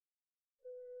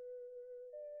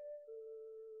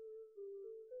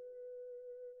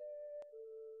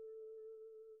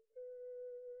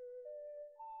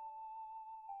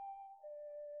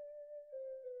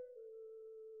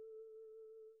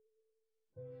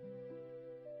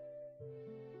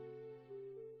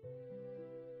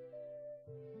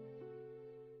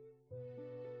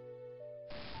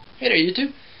Hey there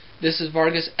YouTube, this is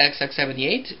Vargas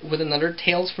XX78 with another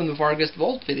Tales from the Vargas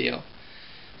Vault video.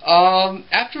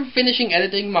 After finishing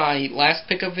editing my last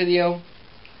pickup video,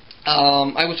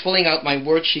 I was filling out my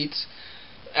worksheets.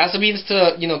 As a means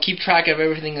to, keep track of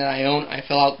everything that I own, I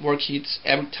fill out worksheets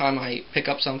every time I pick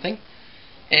up something.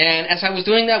 And as I was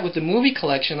doing that with the movie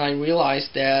collection, I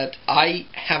realized that I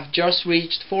have just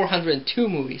reached 402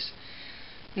 movies.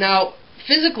 Now,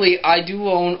 physically, I do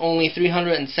own only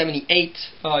 378,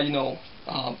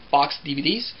 box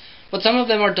DVDs, but some of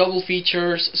them are double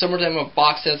features, some of them are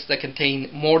box sets that contain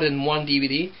more than one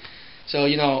DVD. So,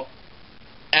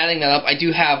 adding that up, I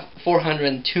do have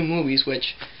 402 movies,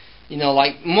 which,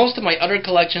 like most of my other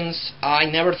collections, I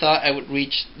never thought I would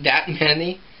reach that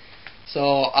many.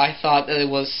 So I thought that it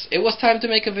was time to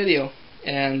make a video,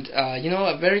 and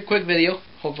a very quick video,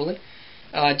 hopefully.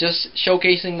 Just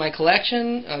showcasing my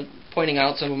collection, pointing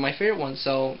out some of my favorite ones.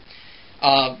 So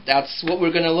that's what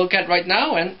we're going to look at right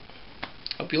now, and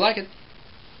hope you like it.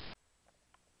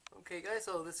 Okay guys,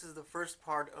 so this is the first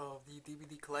part of the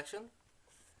DVD collection.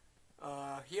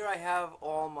 Here I have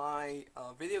all my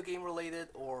video game related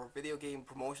or video game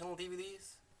promotional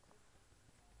DVDs.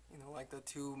 Like the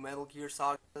two Metal Gear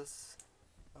Sagas.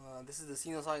 This is the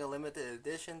Xenosaga Limited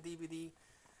Edition DVD.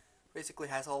 Basically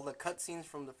has all the cutscenes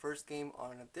from the first game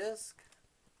on a disc.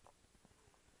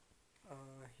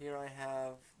 Here I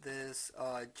have this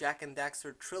Jak and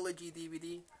Daxter Trilogy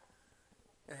DVD.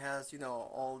 It has,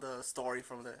 all the story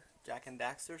from the Jak and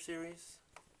Daxter series.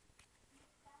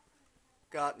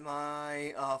 Got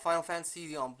my Final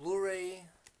Fantasy on Blu-ray,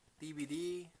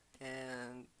 DVD,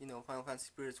 and, Final Fantasy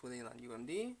Spirits Within on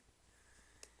UMD.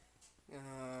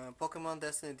 Pokemon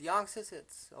Destiny Deoxys,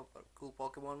 it's a cool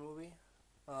Pokemon movie.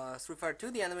 Street Fighter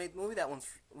 2, the animated movie, that one's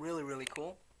really, really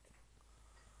cool.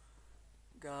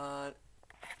 Got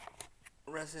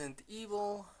Resident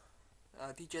Evil,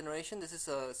 Degeneration. This is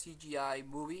a CGI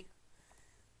movie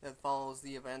that follows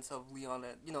the events of Leon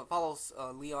and, follows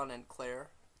Leon and Claire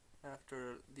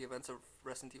after the events of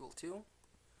Resident Evil 2.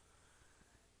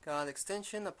 Got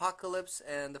Extinction, Apocalypse,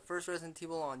 and the first Resident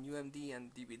Evil on UMD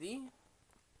and DVD.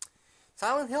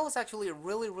 Silent Hill is actually a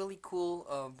really, really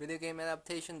cool video game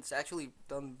adaptation. It's actually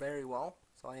done very well,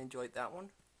 so I enjoyed that one.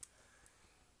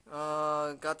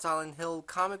 Got Silent Hill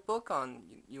comic book on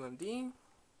UMD.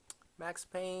 Max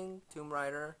Payne, Tomb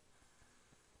Raider.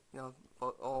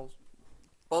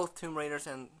 Both Tomb Raiders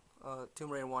and Tomb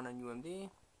Raider 1 on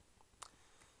UMD.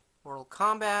 Mortal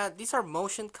Kombat. These are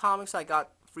motion comics I got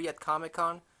free at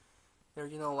Comic-Con. They're,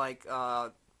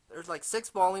 there's like 6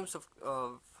 volumes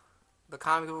of the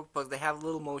comic book, but they have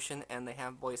little motion and they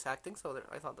have voice acting, so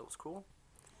I thought that was cool.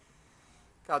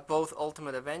 Got both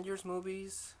Ultimate Avengers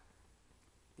movies,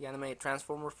 the animated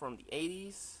Transformer from the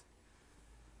 80s,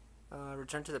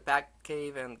 Return to the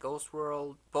Batcave and Ghost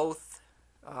World, both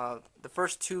the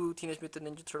first 2 Teenage Mutant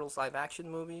Ninja Turtles live action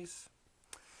movies.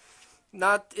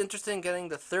 Not interested in getting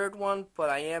the third one, but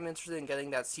I am interested in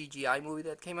getting that CGI movie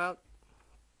that came out.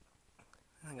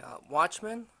 I got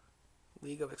Watchmen,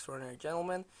 League of Extraordinary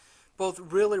Gentlemen. Both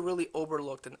really, really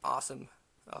overlooked and awesome,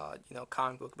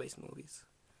 comic book based movies.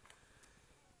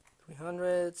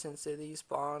 300, Sin City,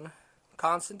 Spawn,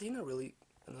 Constantine,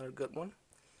 another good one.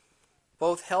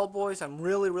 Both Hellboys. I'm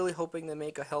really, really hoping they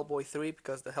make a Hellboy 3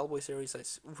 because the Hellboy series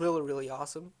is really, really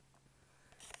awesome.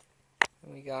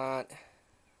 And we got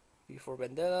Before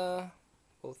Vendetta,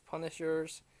 both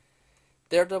Punishers.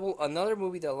 Daredevil, another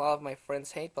movie that a lot of my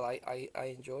friends hate, but I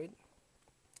enjoyed.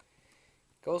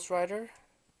 Ghost Rider.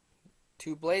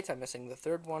 2 Blades, I'm missing the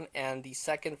third one, and the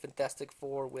second Fantastic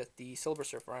Four with the Silver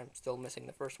Surfer, I'm still missing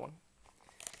the first one.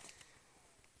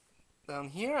 Down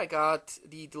here I got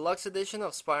the deluxe edition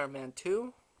of Spider-Man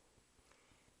 2,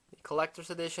 the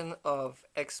collector's edition of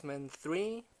X-Men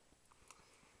 3,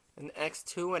 and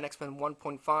X2 and X-Men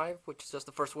 1.5, which is just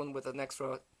the first one with an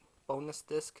extra bonus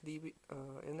disc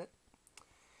in it.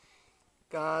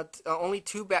 Got only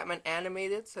 2 Batman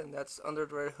animateds, and that's Under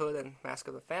the Red Hood and Mask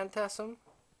of the Phantasm.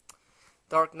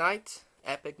 Dark Knight,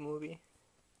 epic movie.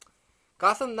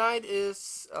 Gotham Knight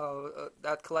is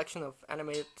that collection of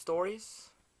animated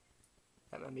stories.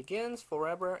 Batman Begins,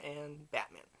 Forever, and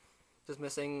Batman. Just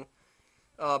missing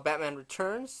Batman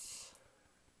Returns.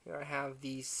 Here I have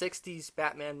the 60s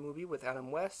Batman movie with Adam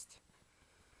West.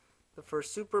 The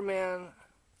first Superman.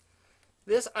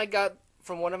 This I got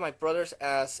from one of my brothers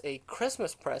as a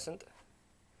Christmas present.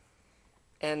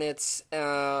 And it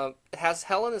has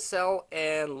Hell in a Cell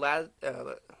and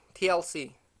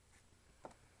TLC.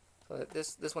 So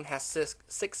this one has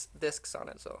 6 discs on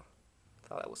it, so I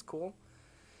thought that was cool.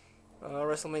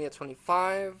 WrestleMania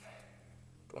 25,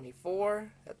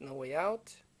 24, at No Way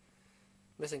Out.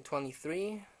 Missing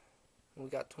 23, We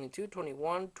got 22,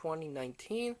 21,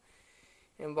 2019,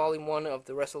 and Volume 1 of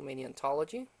the WrestleMania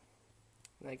Anthology.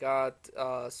 And I got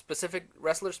specific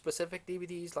wrestler-specific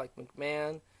DVDs like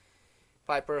McMahon,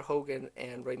 Piper, Hogan,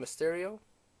 and Rey Mysterio.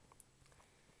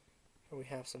 Here we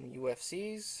have some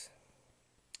UFCs.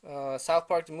 South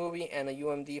Park the movie and a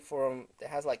UMD forum that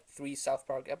has like 3 South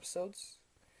Park episodes.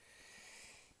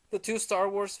 The 2 Star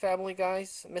Wars Family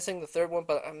Guys. I'm missing the 3rd one,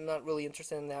 but I'm not really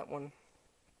interested in that one.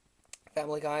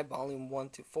 Family Guy Volume 1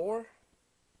 to 4.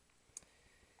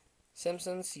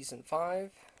 Simpsons Season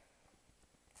 5.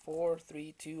 4,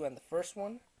 3, 2, and the first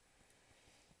one.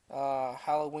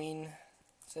 Halloween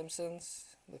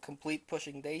Simpsons. The complete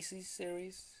Pushing Daisies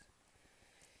series.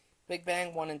 Big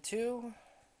Bang 1 and 2.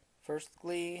 First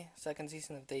Glee. 2nd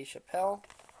season of Dave Chappelle.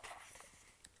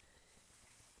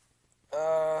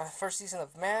 First season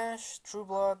of MASH. True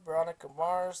Blood. Veronica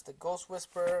Mars. The Ghost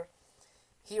Whisperer.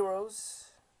 Heroes.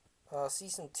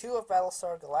 Season 2 of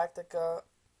Battlestar Galactica.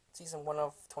 Season 1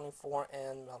 of 24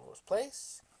 and Melrose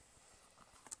Place.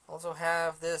 Also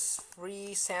have this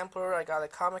free sampler I got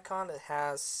at Comic-Con. It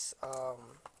has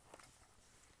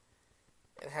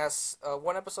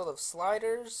 1 episode of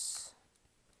Sliders,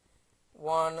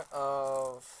 1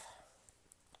 of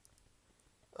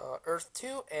Earth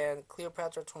 2, and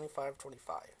Cleopatra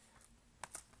 2525.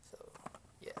 So,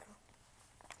 yeah.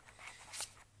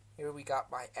 Here we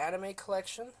got my anime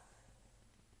collection.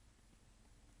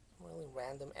 Really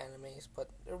random animes, but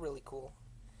they're really cool.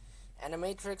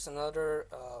 Animatrix and other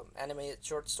animated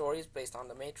short stories based on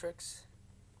the Matrix,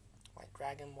 like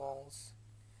Dragon Balls,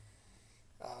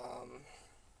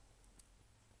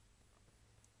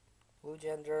 Blue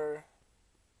Gender,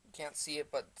 you can't see it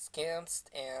but Scamps,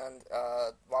 and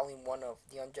Volume 1 of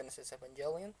Neon Genesis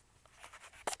Evangelion.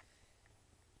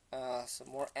 Some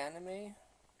more anime.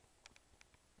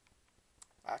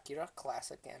 Akira,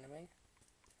 classic anime.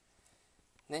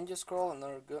 Ninja Scroll,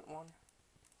 another good one.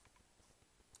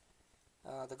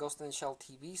 The Ghost in the Shell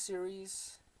TV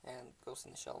series and Ghost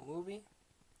in the Shell movie.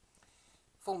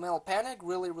 Full Metal Panic,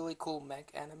 really cool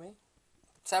mech anime.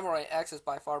 Samurai X is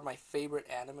by far my favorite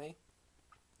anime.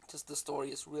 Just the story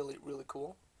is really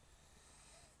cool.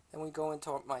 Then we go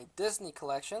into my Disney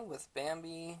collection with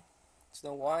Bambi,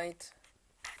 Snow White.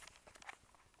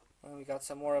 And we got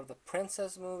some more of the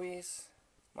princess movies.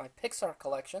 My Pixar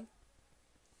collection.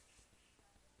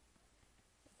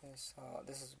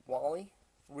 This is Wall-E.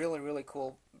 Really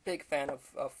cool. Big fan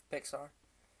of Pixar.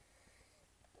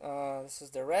 This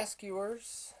is The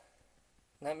Rescuers,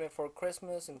 Nightmare Before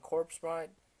Christmas, and Corpse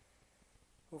Bride.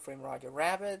 Who Framed Roger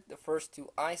Rabbit, the first 2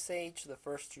 Ice Age, the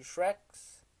first 2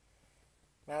 Shreks,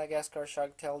 Madagascar,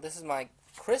 Shark Tale. This is my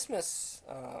Christmas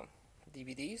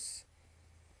DVDs.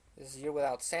 This is Year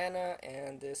Without Santa,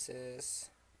 and this is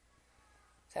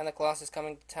Santa Claus is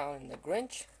Coming to Town and The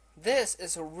Grinch. This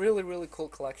is a really cool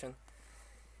collection.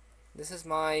 This is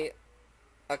my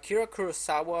Akira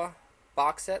Kurosawa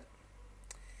box set.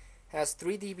 Has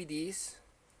 3 DVDs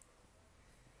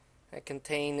that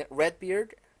contain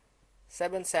Redbeard,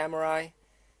 7 Samurai,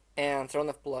 and Throne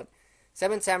of Blood.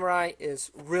 7 Samurai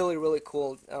is really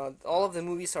cool. All of the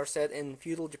movies are set in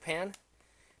feudal Japan,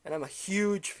 and I'm a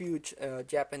huge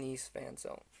Japanese fan,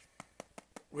 so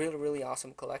really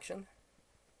awesome collection.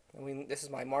 I mean, this is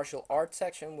my martial arts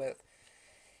section with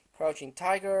Crouching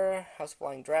Tiger, House of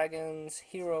Flying Dragons,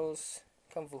 Heroes,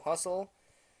 Kung Fu Hustle,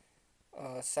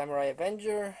 Samurai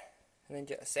Avenger,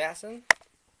 Ninja Assassin.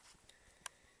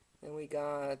 Then we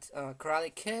got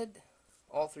Karate Kid,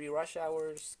 all 3 Rush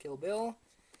Hours, Kill Bill.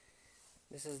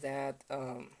 This is that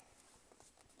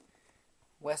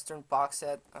Western box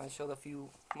set I showed a few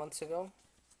months ago.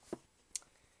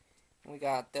 We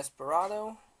got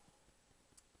Desperado,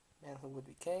 Man Who Would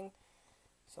Be King,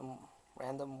 some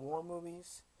random war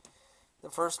movies. The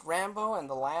first Rambo and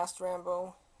the last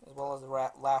Rambo, as well as the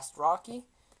last Rocky.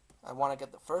 I want to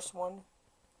get the first one.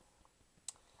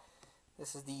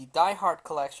 This is the Die Hard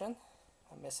collection.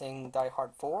 I'm missing Die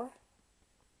Hard 4.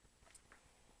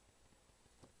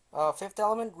 Fifth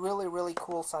Element, really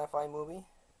cool sci-fi movie.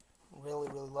 Really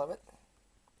love it.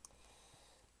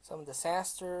 Some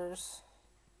Disasters.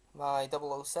 My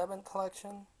 007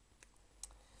 collection.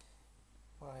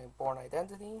 My Bourne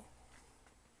Identity.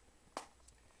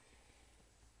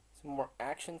 Some more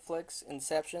action flicks.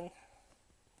 Inception.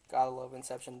 Gotta love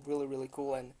Inception. Really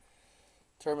cool. And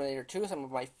Terminator 2, some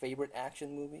of my favorite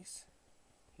action movies.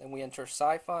 Then we enter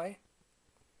sci-fi.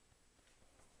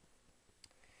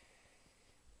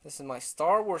 This is my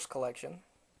Star Wars collection.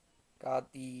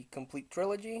 Got the complete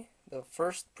trilogy, the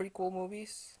first prequel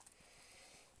movies.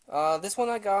 This one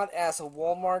I got as a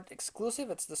Walmart exclusive.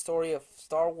 It's the story of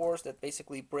Star Wars that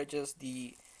basically bridges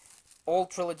the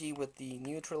old trilogy with the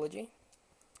new trilogy,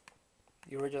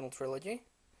 the original trilogy.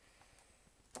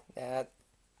 That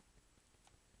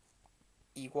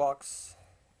Ewoks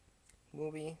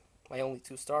movie, my only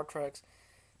two Star Treks.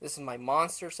 This is my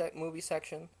monster movie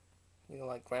section. You know,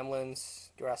 like Gremlins,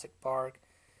 Jurassic Park,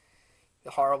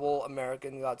 the horrible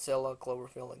American Godzilla,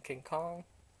 Cloverfield, and King Kong.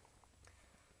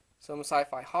 Some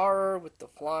sci-fi horror with The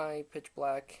Fly, Pitch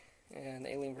Black, and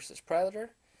Alien vs.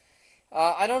 Predator.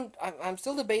 I'm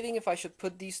still debating if I should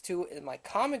put these two in my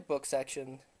comic book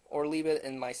section or leave it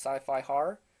in my sci-fi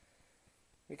horror.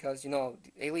 Because, you know,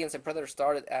 Aliens and Predator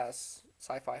started as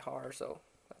sci-fi horror, so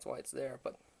that's why it's there.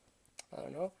 But, I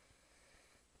don't know.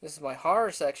 This is my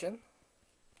horror section.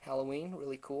 Halloween,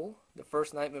 really cool. The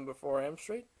First Nightmare Before Elm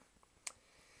Street.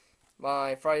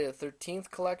 My Friday the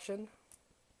 13th collection.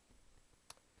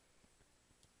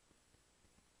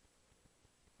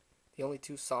 The only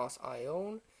two Saws I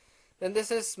own. Then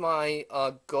this is my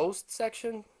ghost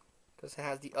section, because it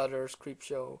has The Others,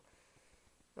 Creepshow,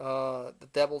 The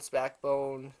Devil's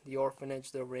Backbone, The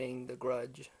Orphanage, The Ring, The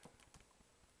Grudge.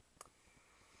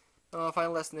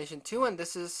 Final Destination 2, and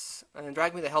this is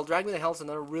Drag Me to Hell. Drag Me to Hell is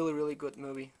another really, really good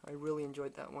movie. I really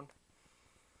enjoyed that one.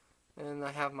 And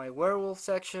I have my werewolf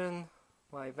section,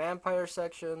 my vampire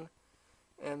section,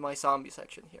 and my zombie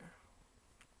section here.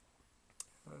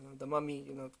 The Mummy,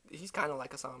 you know, he's kind of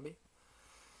like a zombie.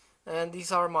 And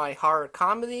these are my horror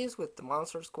comedies with The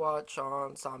Monster Squad,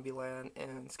 Shaun, Zombieland,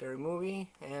 and Scary Movie,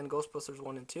 and Ghostbusters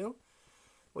 1 and 2.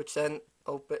 Which then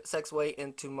segue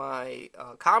into my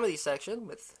comedy section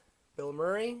with Bill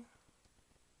Murray,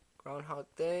 Groundhog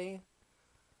Day,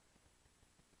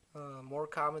 more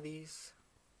comedies,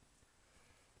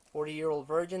 40-Year-Old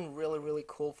Virgin, really, really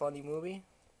cool, funny movie.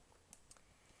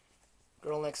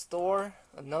 Girl Next Door,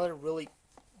 another really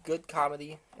good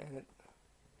comedy, and it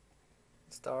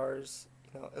stars,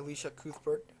 you know, Alicia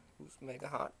Cuthbert, who's mega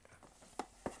hot.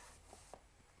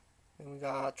 And we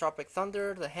got Tropic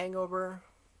Thunder, The Hangover.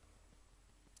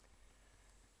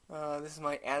 This is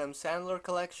my Adam Sandler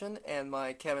collection and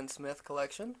my Kevin Smith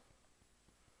collection.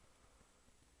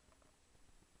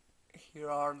 Here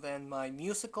are then my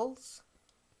musicals.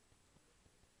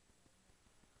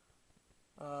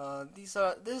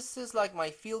 This is like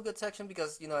my feel-good section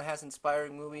because, you know, it has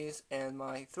inspiring movies, and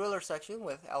my thriller section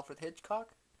with Alfred Hitchcock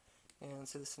and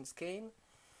Citizen Kane.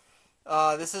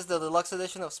 This is the deluxe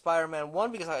edition of Spider-Man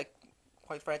 1 because I,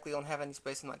 quite frankly, don't have any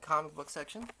space in my comic book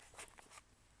section.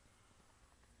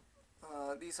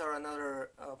 These are another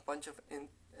bunch of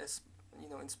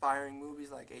inspiring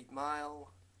movies like 8 Mile,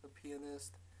 The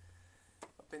Pianist,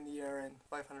 Up in the Air, and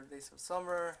 500 Days of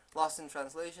Summer. Lost in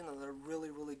Translation, another really,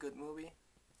 really good movie.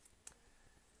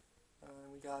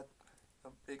 We got a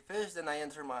Big Fish. Then I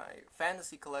enter my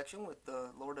fantasy collection with the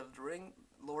Lord of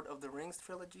the Rings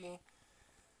trilogy.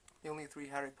 The only 3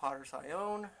 Harry Potters I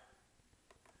own.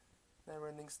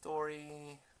 Neverending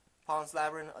Story, Pan's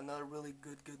Labyrinth, another really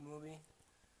good movie.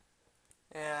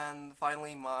 And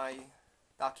finally, my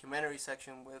documentary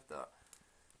section with,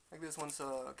 like this one's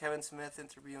Kevin Smith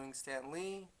interviewing Stan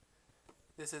Lee.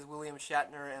 This is William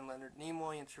Shatner and Leonard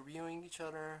Nimoy interviewing each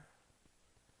other.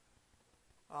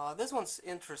 This one's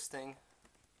interesting.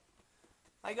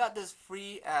 I got this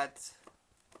free at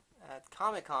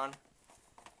Comic-Con,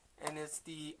 and it's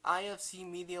the IFC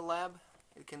Media Lab.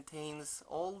 It contains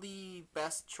all the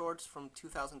best shorts from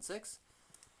 2006.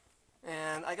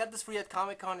 And I got this free at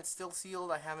Comic-Con. It's still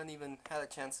sealed. I haven't even had a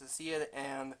chance to see it.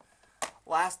 And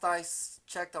last I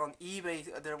checked on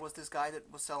eBay, there was this guy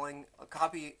that was selling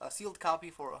a sealed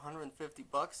copy for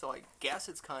 $150. So I guess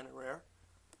it's kind of rare.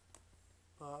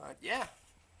 But yeah.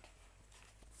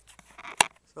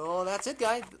 So that's it,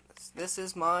 guys. This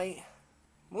is my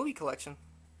movie collection.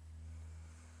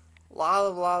 A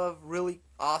lot of really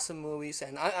awesome movies,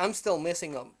 and I'm still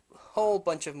missing a whole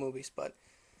bunch of movies, but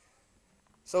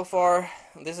so far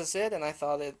this is it, and I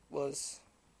thought it was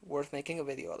worth making a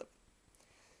video of it.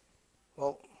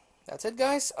 Well, that's it,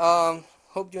 guys.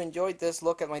 Hope you enjoyed this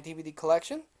look at my DVD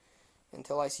collection.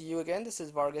 Until I see you again, this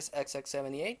is Vargas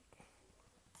XX78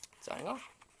 signing off.